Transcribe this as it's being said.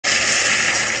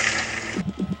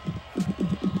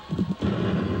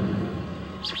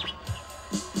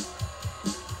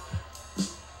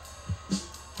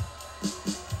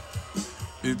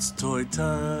It's toy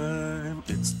time,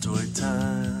 it's toy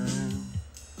time.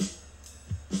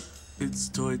 It's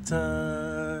toy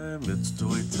time, it's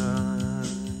toy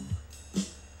time.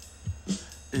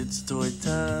 It's toy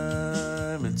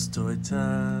time, it's toy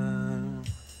time.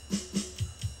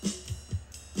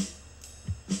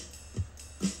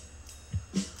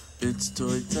 It's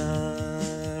toy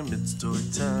time, it's toy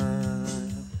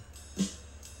time.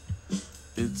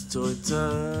 It's toy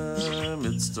time,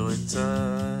 it's toy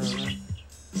time.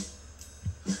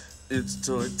 It's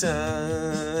toy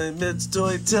time, it's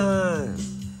toy time.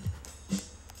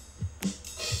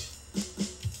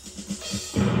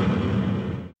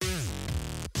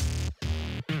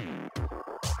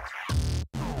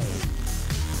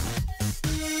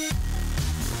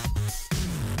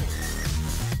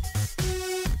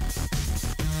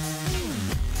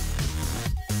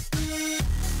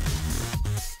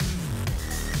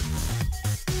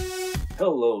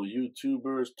 Hello,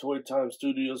 YouTubers, Toy Time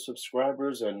Studio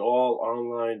subscribers, and all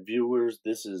online viewers.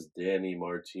 This is Danny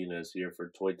Martinez here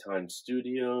for Toy Time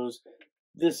Studios.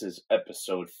 This is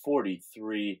episode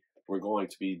 43. We're going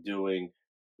to be doing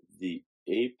the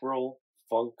April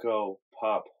Funko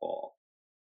Pop haul.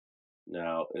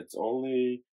 Now, it's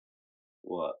only,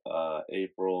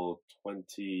 April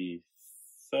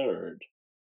 23rd.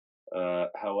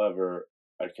 However,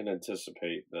 I can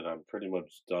anticipate that I'm pretty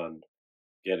much done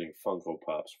getting Funko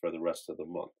Pops for the rest of the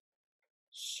month.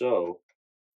 So,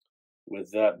 with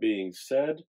that being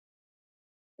said,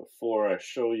 before I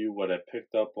show you what I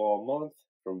picked up all month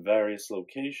from various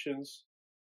locations,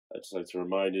 I'd just like to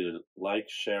remind you to like,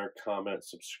 share, comment,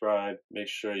 subscribe. Make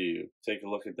sure you take a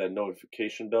look at that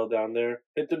notification bell down there.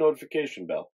 Hit the notification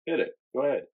bell. Hit it. Go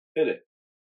ahead. Hit it.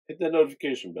 Hit that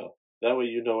notification bell. That way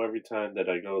you know every time that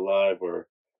I go live or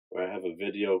I have a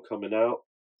video coming out,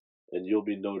 and you'll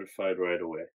be notified right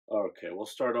away. Okay, we'll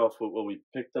start off with what we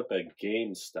picked up at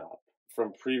GameStop.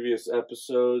 From previous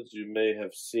episodes, you may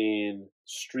have seen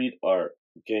street art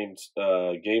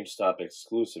GameStop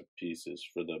exclusive pieces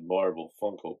for the Marvel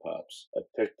Funko Pops. I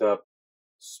picked up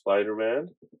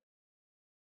Spider-Man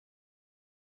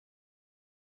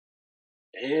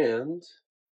and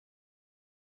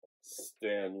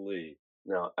Stan Lee.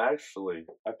 Now, actually,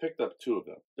 I picked up two of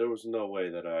them. There was no way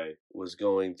that I was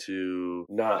going to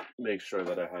not make sure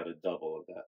that I had a double of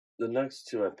that. The next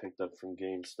two I picked up from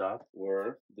GameStop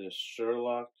were the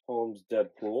Sherlock Holmes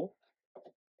Deadpool,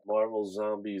 Marvel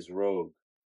Zombies Rogue.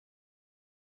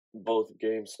 Both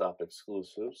GameStop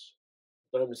exclusives.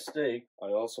 By mistake, I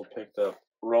also picked up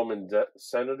Roman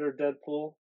Senator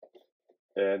Deadpool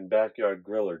and Backyard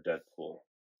Griller Deadpool,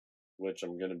 which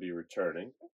I'm going to be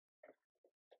returning.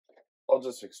 I'll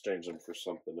just exchange them for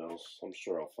something else. I'm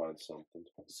sure I'll find something.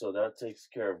 So that takes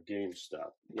care of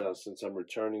GameStop. Now, since I'm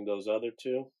returning those other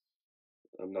two,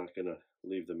 I'm not going to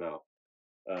leave them out.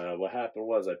 What happened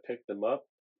was I picked them up,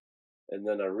 and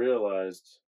then I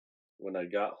realized when I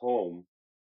got home,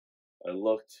 I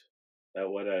looked at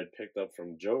what I had picked up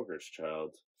from Joker's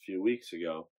Child a few weeks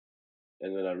ago,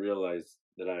 and then I realized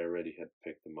that I already had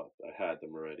picked them up. I had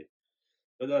them already.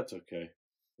 But that's okay.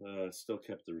 I still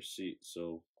kept the receipt,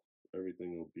 so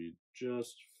everything will be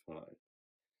just fine.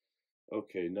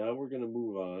 Okay, now we're going to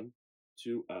move on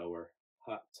to our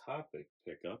Hot Topic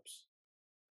pickups.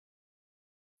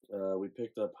 We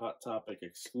picked up Hot Topic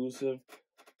exclusive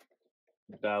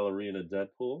Ballerina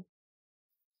Deadpool,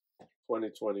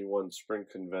 2021 Spring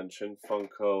Convention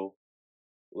Funko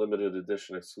Limited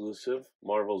Edition exclusive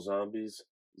Marvel Zombies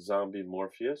Zombie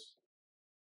Morpheus.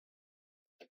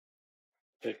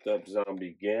 Picked up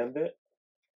Zombie Gambit.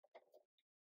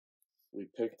 We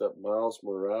picked up Miles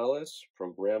Morales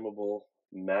Programmable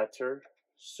Matter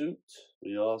Suit.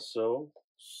 We also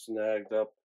snagged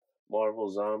up Marvel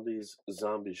Zombies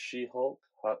Zombie She-Hulk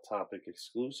Hot Topic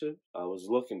exclusive. I was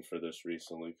looking for this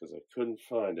recently because I couldn't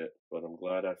find it, but I'm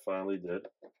glad I finally did.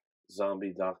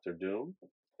 Zombie Doctor Doom.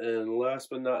 And last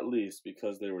but not least,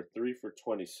 because they were 3 for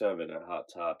 $27 at Hot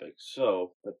Topic,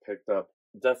 so I picked up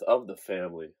Death of the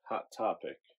Family Hot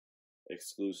Topic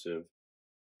exclusive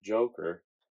Joker.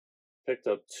 Picked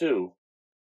up two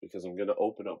because I'm going to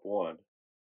open up one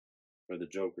for the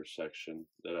Joker section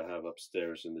that I have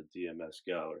upstairs in the DMS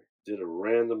gallery. Did a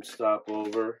random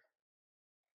stopover,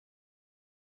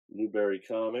 Newbury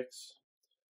Comics.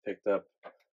 Picked up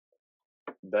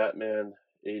Batman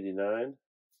 89.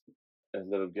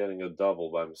 Ended up getting a double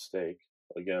by mistake.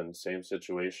 Again, same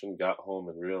situation. Got home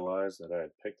and realized that I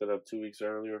had picked it up 2 weeks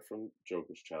earlier from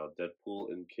Joker's Child,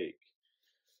 Deadpool and Cake.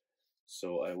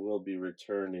 So I will be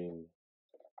returning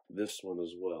this one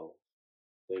as well.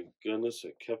 Thank goodness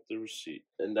I kept the receipt.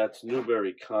 And that's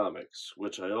Newbury Comics,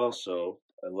 which I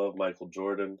love Michael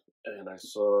Jordan, and I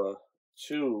saw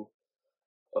two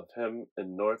of him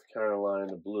in North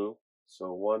Carolina blue.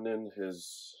 So one in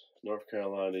his North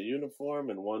Carolina uniform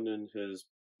and one in his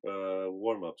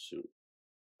warm-up suit.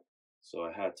 So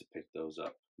I had to pick those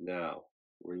up. Now,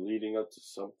 we're leading up to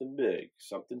something big,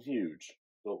 something huge.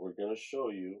 But we're going to show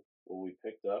you what we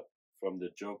picked up from the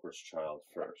Joker's Child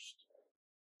first.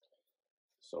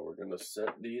 So we're going to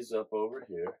set these up over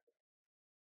here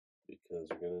because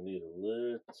we're going to need a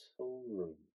little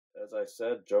room. As I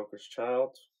said, Joker's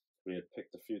Child, we had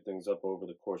picked a few things up over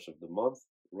the course of the month.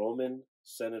 Roman,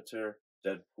 Senator,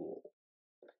 Deadpool.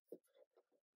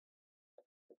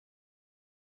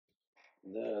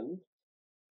 Then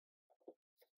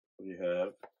we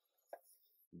have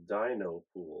Dino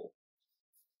Pool.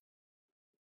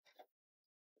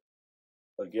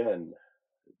 Again,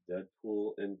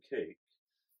 Deadpool and Cake.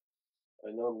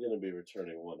 I know I'm going to be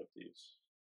returning one of these.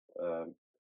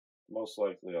 Most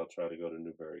likely I'll try to go to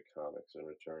Newbury Comics and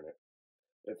return it.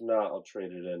 If not, I'll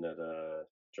trade it in at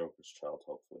Joker's Child,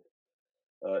 hopefully.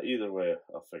 Either way,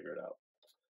 I'll figure it out.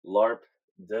 LARP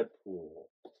Deadpool.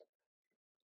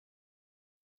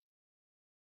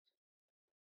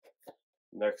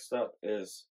 Next up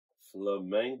is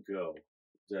Flamenco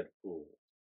Deadpool.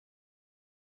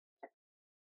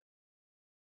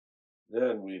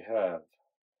 Then we have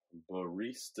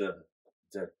Barista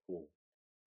Deadpool,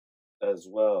 as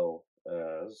well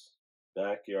as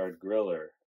Backyard Griller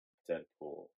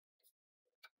Deadpool.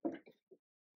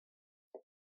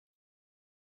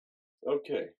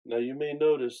 Okay, now you may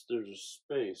notice there's a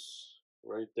space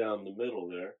right down the middle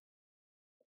there.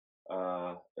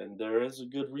 And there is a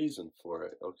good reason for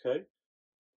it, okay?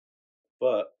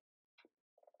 But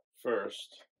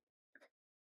first,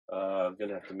 I'm going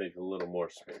to have to make a little more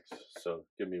space. So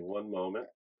give me one moment.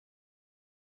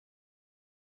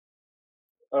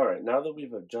 All right, now that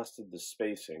we've adjusted the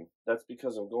spacing, that's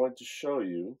because I'm going to show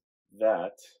you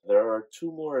that there are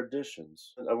two more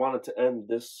additions. I wanted to end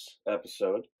this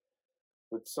episode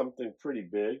with something pretty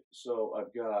big. So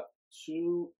I've got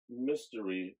two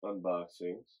mystery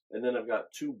unboxings, and then I've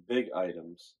got two big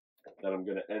items that I'm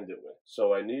going to end it with.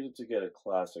 So I needed to get a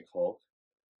classic Hulk,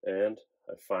 and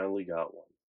I finally got one.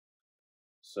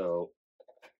 So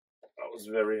I was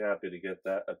very happy to get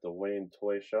that at the Wayne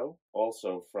Toy Show.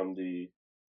 Also from the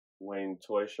Wayne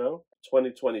Toy Show,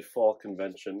 2020 Fall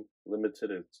Convention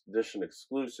limited edition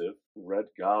exclusive, Red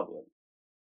Goblin.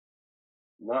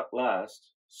 Not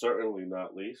last, certainly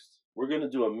not least, we're going to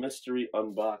do a mystery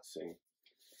unboxing.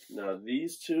 Now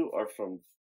these two are from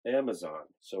Amazon,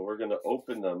 so we're going to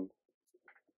open them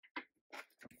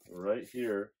right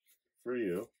here for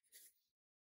you.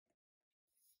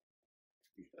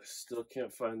 I still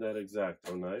can't find that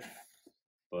X-Acto knife,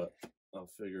 but I'll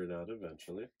figure it out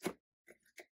eventually.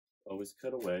 Always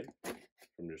cut away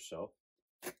from yourself,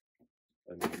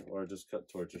 or just cut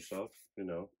towards yourself. You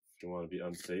know, if you want to be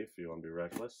unsafe, you want to be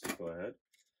reckless, go ahead.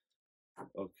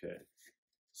 Okay,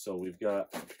 so we've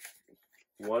got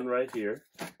one right here.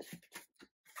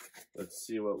 Let's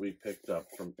see what we picked up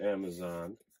from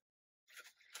Amazon.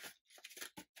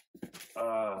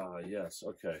 Ah, yes,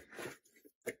 okay.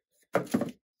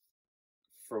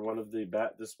 For one of the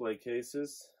bat display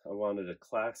cases, I wanted a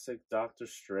classic Doctor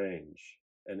Strange,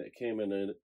 and it came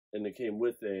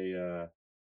with a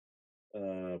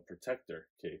protector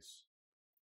case.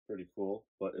 Pretty cool,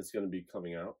 but it's going to be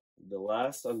coming out. The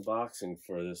last unboxing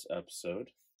for this episode.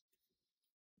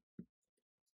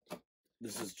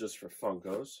 This is just for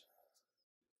Funkos.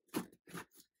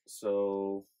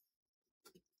 So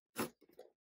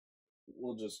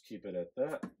we'll just keep it at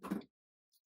that.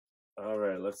 All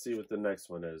right, let's see what the next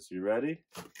one is. You ready?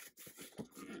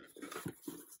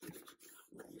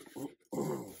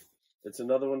 It's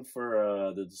another one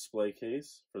for the display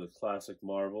case for the classic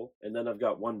Marvel. And then I've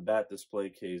got one bat display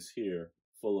case here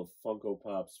full of Funko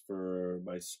Pops for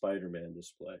my Spider-Man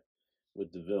display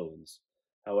with the villains.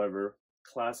 However,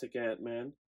 classic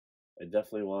Ant-Man, I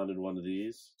definitely wanted one of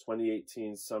these.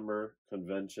 2018 Summer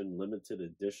Convention Limited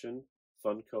Edition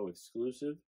Funko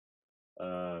exclusive.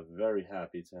 Very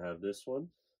happy to have this one.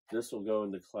 This will go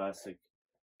in the classic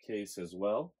case as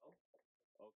well.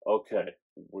 Okay,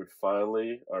 we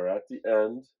finally are at the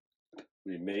end.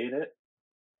 We made it,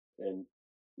 and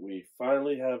we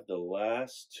finally have the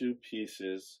last two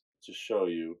pieces to show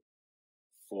you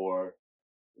for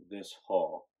this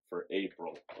haul for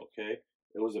April, okay?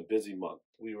 It was a busy month.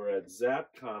 We were at Zapp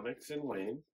Comics in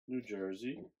Wayne, New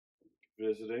Jersey,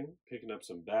 visiting, picking up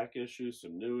some back issues,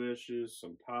 some new issues,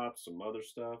 some pops, some other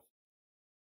stuff.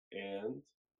 And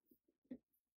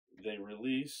they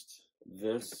released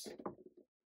this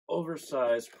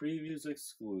oversized previews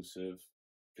exclusive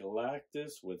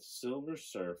Galactus with Silver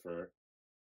Surfer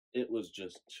It was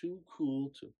just too cool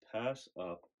to pass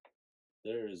up.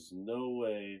 There is no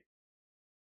way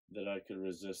that I could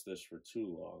resist this for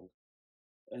too long.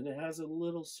 And it has a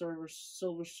little silver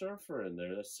surfer in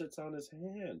there that sits on his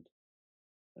hand.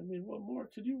 I mean, what more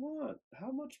could you want?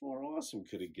 How much more awesome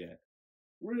could it get?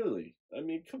 Really? I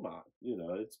mean, come on. You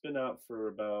know, it's been out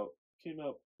for came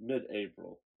out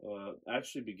mid-April.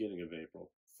 Actually beginning of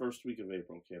April. First week of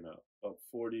April came out. About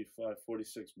 45,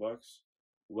 $46.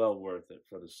 Well worth it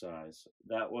for the size.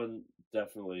 That one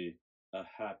definitely a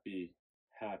happy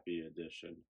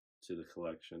addition to the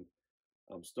collection.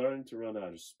 I'm starting to run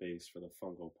out of space for the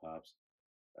Funko Pops.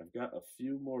 I've got a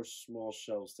few more small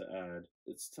shelves to add.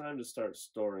 It's time to start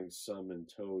storing some in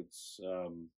totes,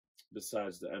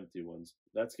 besides the empty ones.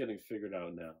 That's getting figured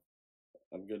out now.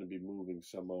 I'm going to be moving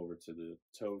some over to the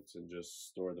totes and just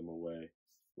store them away,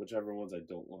 whichever ones I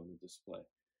don't want to display.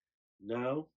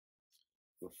 Now,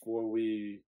 before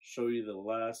we show you the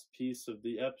last piece of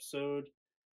the episode,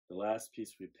 the last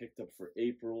piece we picked up for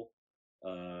April,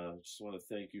 just want to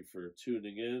thank you for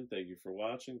tuning in. Thank you for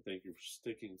watching. Thank you for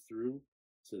sticking through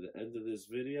to the end of this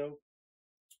video.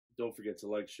 Don't forget to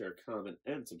like, share, comment,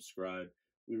 and subscribe.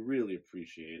 We really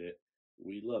appreciate it.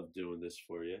 We love doing this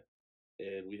for you,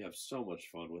 and we have so much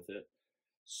fun with it.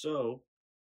 So,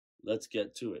 let's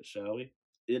get to it, shall we?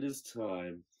 It is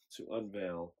time to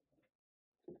unveil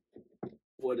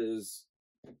what is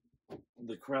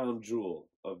the crown jewel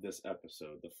of this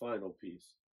episode, the final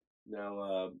piece.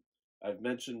 Now, I've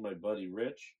mentioned my buddy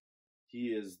Rich. He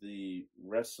is the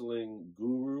wrestling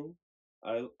guru.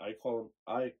 I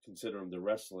consider him the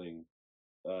wrestling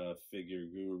figure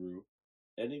guru.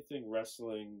 Anything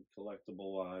wrestling,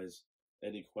 collectible wise,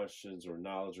 any questions or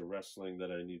knowledge of wrestling that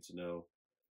I need to know,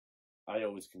 I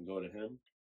always can go to him.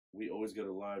 We always go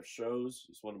to live shows.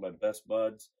 He's one of my best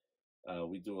buds.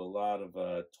 We do a lot of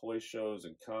toy shows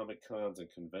and comic cons and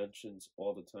conventions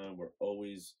all the time. We're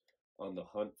always on the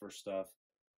hunt for stuff.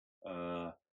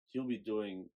 He'll be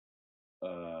doing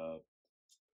an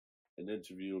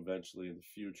interview eventually in the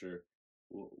future.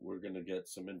 We're going to get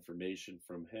some information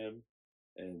from him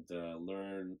and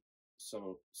learn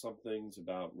some things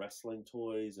about wrestling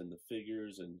toys and the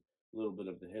figures and a little bit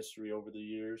of the history over the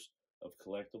years of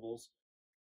collectibles.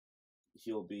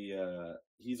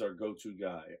 He's our go-to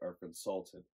guy, our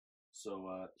consultant.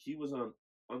 So he was on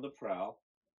the prowl.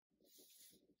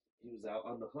 He was out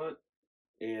on the hunt,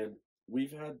 and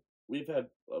we've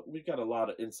got a lot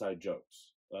of inside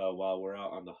jokes while we're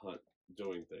out on the hunt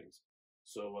doing things.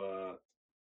 So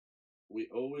we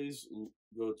always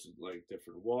go to like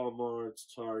different Walmarts,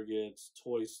 Targets,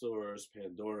 toy stores,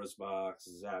 Pandora's Box,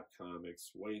 Zapp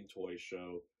Comics, Wayne Toy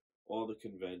Show, all the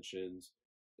conventions.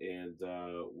 And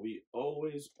we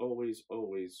always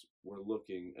were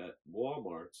looking at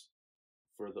Walmart's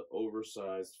for the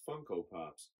oversized Funko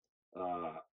Pops.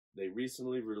 They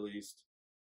recently released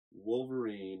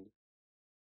Wolverine.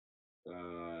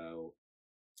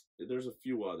 There's a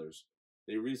few others.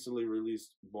 They recently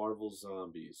released Marvel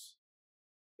Zombies.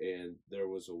 And there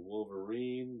was a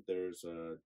Wolverine, there's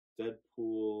a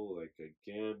Deadpool, like a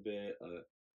Gambit.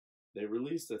 They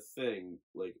released a thing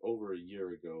like over a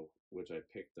year ago, which I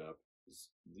picked up.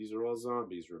 These are all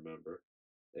zombies, remember?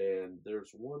 And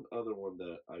there's one other one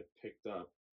that I picked up,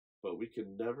 but we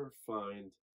can never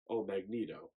find, oh,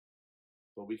 Magneto.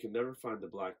 But we can never find the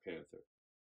Black Panther.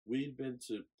 We've been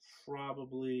to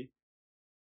probably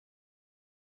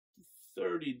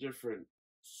 30 different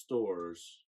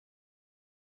stores,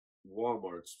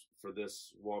 Walmart's for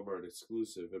this Walmart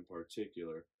exclusive in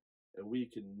particular, and we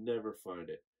can never find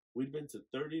it. We've been to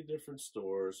 30 different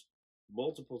stores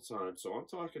multiple times, so I'm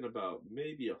talking about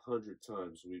maybe 100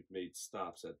 times we've made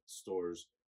stops at stores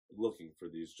looking for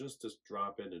these just to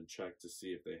drop in and check to see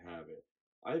if they have it.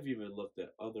 I've even looked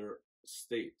at other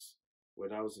states.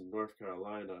 When I was in North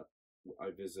Carolina,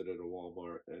 I visited a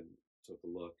Walmart and took a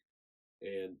look,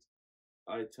 and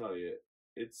I tell you,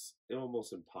 it's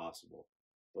almost impossible.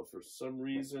 But for some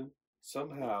reason,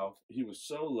 somehow, he was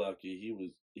so lucky.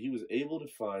 He was able to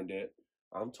find it.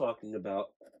 I'm talking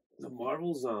about the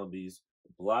Marvel Zombies,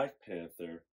 Black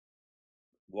Panther,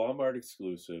 Walmart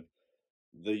exclusive,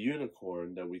 the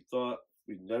unicorn that we thought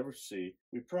we'd never see.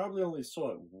 We probably only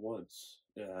saw it once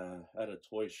at a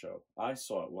toy show. I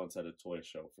saw it once at a toy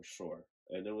show for sure,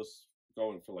 and it was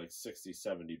going for like 60,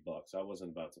 $70. I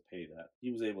wasn't about to pay that.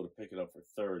 He was able to pick it up for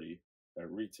 30 at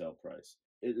retail price.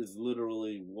 It is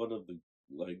literally one of the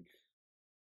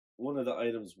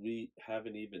items we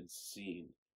haven't even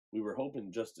seen. We were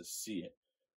hoping just to see it,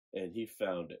 and he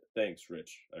found it. Thanks,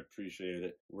 Rich. I appreciate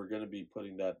it. We're going to be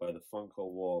putting that by the Funko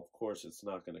wall. Of course, it's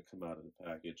not going to come out of the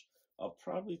package. I'll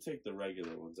probably take the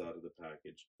regular ones out of the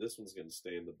package. This one's going to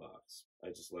stay in the box. I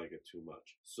just like it too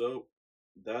much. So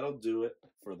that'll do it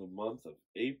for the month of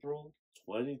April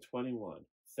 2021.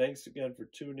 Thanks again for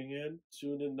tuning in.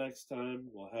 Tune in next time.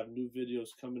 We'll have new videos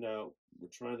coming out. We're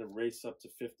trying to race up to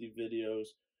 50 videos,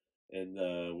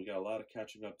 and we got a lot of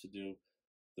catching up to do.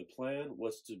 The plan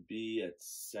was to be at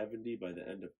 70 by the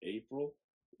end of April.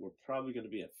 We're probably going to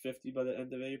be at 50 by the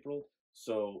end of April.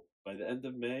 So by the end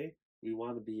of May, we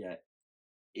want to be at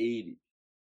 80.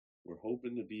 We're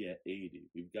hoping to be at 80.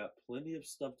 We've got plenty of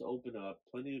stuff to open up,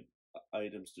 plenty of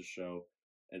items to show,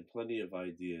 and plenty of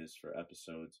ideas for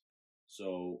episodes.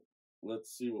 So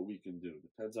let's see what we can do.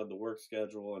 Depends on the work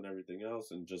schedule and everything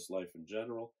else and just life in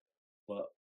general. But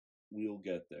we'll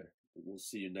get there. We'll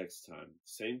see you next time.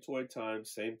 Same toy time,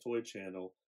 same toy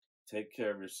channel. Take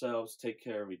care of yourselves. Take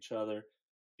care of each other.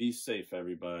 Be safe,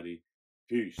 everybody.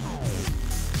 Peace.